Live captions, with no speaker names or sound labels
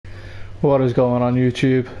What is going on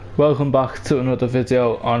YouTube? Welcome back to another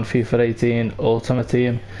video on FIFA 18 Ultimate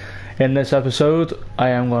Team. In this episode I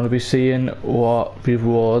am going to be seeing what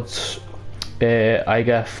rewards I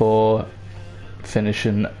get for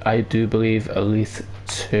finishing, I do believe, Elite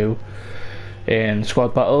 2 in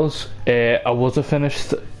squad battles. I would have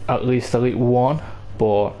finished at least Elite 1,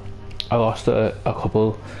 but I lost a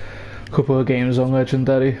couple of games on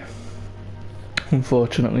Legendary,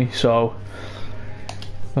 unfortunately. So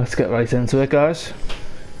let's get right into it, guys.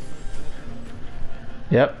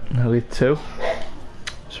 Yep, Elite 2.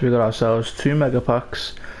 So we got ourselves 2 mega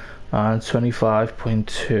packs and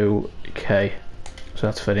 25.2k. So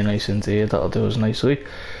that's very nice indeed. That'll do us nicely.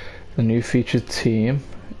 The new featured team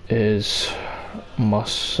is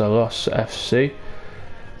Marcellus FC.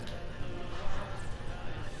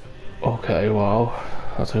 Okay, wow,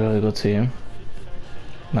 that's a really good team.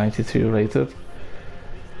 92 rated.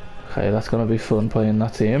 Okay, that's gonna be fun playing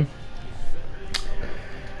that team.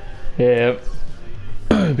 Yeah.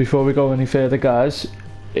 Before we go any further, guys,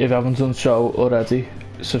 if you haven't done so already,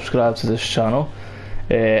 subscribe to this channel.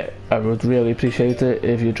 I would really appreciate it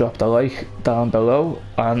if you dropped a like down below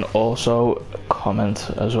and also comment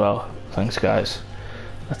as well. Thanks, guys.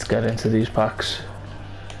 Let's get into these packs.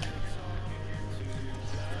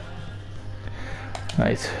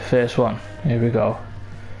 Right, first one. Here we go.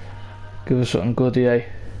 Give us something good, EA.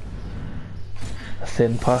 A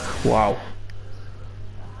thin pack. Wow.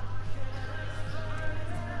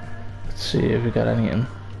 Let's see if we got anything.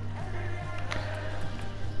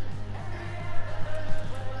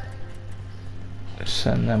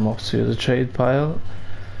 Send them up to the trade pile.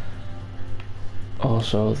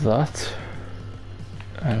 Also that.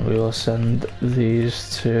 And we will send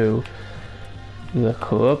these to the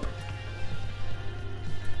club.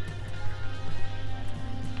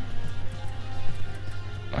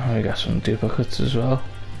 And we got some duplicates as well.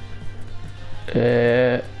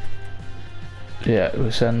 Yeah,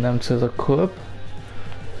 we'll send them to the club.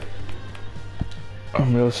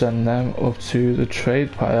 And we'll send them up to the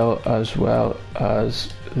trade pile as well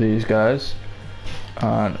as these guys.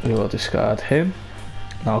 And we will discard him.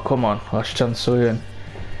 Now come on, last chance to win.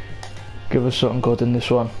 Give us something good in this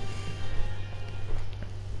one.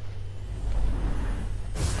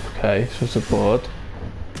 Okay, so it's a board.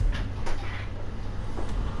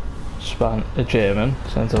 A German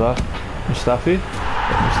centre back. Mustafi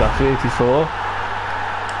 84.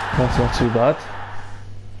 That's not too bad.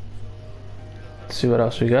 Let's see what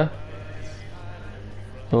else we get.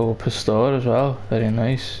 Oh, Pastor as well, very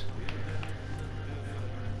nice.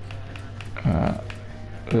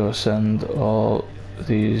 We'll send all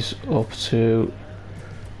these up to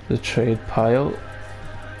the trade pile.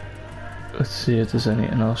 Let's see if there's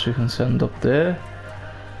anything else we can send up there.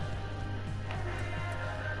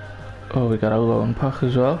 Oh, we got a loan pack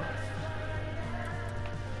as well.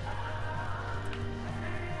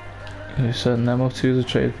 We send them up to the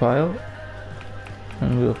trade pile.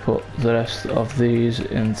 And we'll put the rest of these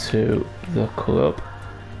into the club.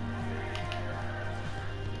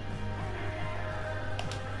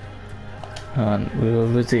 And we will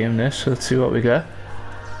redeem this. Let's see what we get.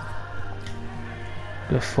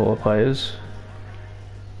 We got 4 players.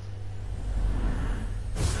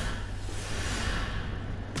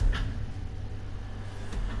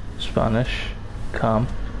 Spanish, Cam,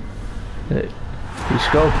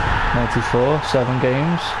 Isco, 94, 7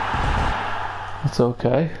 games. That's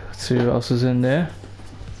okay. Let's see who else is in there.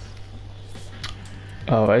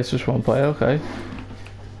 Alright, just 1 player, okay.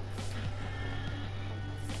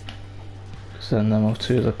 Send them up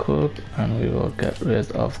to the club and we will get rid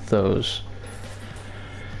of those.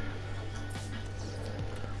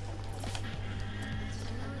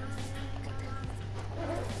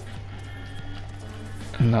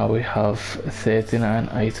 Now we have 39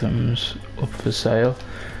 items up for sale.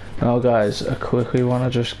 Now guys, I quickly want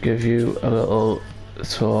to just give you a little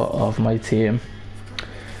tour of my team.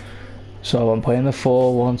 So I'm playing the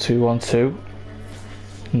 4-1-2-1-2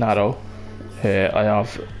 narrow. I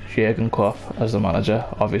have Jurgen Klopp as the manager,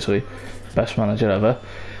 obviously best manager ever.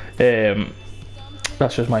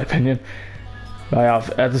 That's just my opinion. I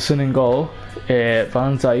have Edison in goal,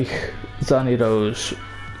 Van Dijk, Danny Rose,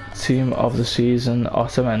 team of the season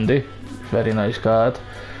Otamendi, very nice card.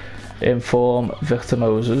 In form Victor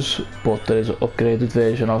Moses, but there is an upgraded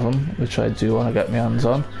version of him which I do want to get my hands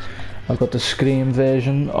on. I've got the Scream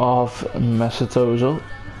version of Mesut Ozil,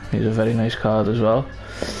 he's a very nice card as well.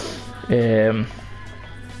 The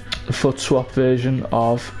foot swap version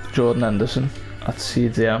of Jordan Henderson at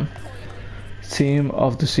CDM. Team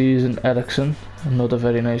of the season Eriksen, another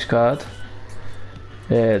very nice card.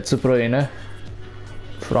 De Bruyne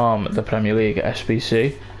from the Premier League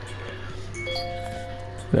SBC.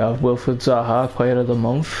 We have Wilfred Zaha, Player of the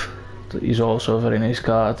Month. He's also a very nice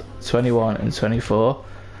card, 21 and 24.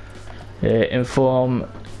 Inform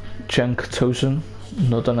Cenk Tosun,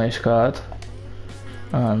 another nice card.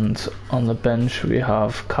 And on the bench we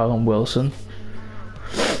have Callum Wilson,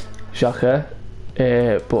 Xhaka,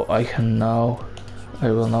 but I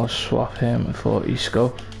will now swap him for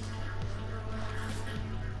Isco,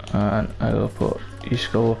 and I will put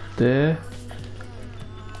Isco up there.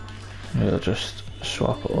 We'll just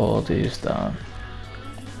swap all these down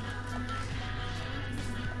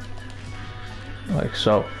like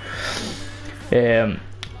so.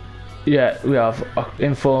 Yeah, we have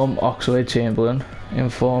Inform Oxlade-Chamberlain,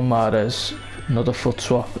 Inform Mahrez, another foot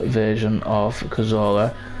swap version of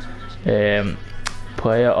Cazorla, Young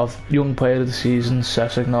Player of the Season,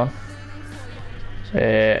 Sessegnon,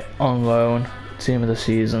 on loan, Team of the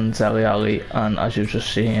Season, Dele Alli, and as you've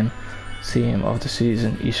just seen, Team of the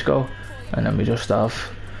Season, Isco, and then we just have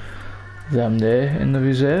them there in the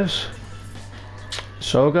reserves.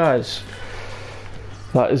 So guys,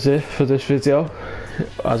 that is it for this video.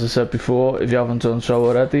 As I said before, if you haven't done so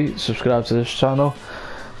already, subscribe to this channel,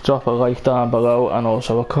 drop a like down below and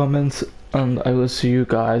also a comment, and I will see you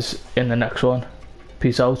guys in the next one.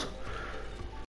 Peace out.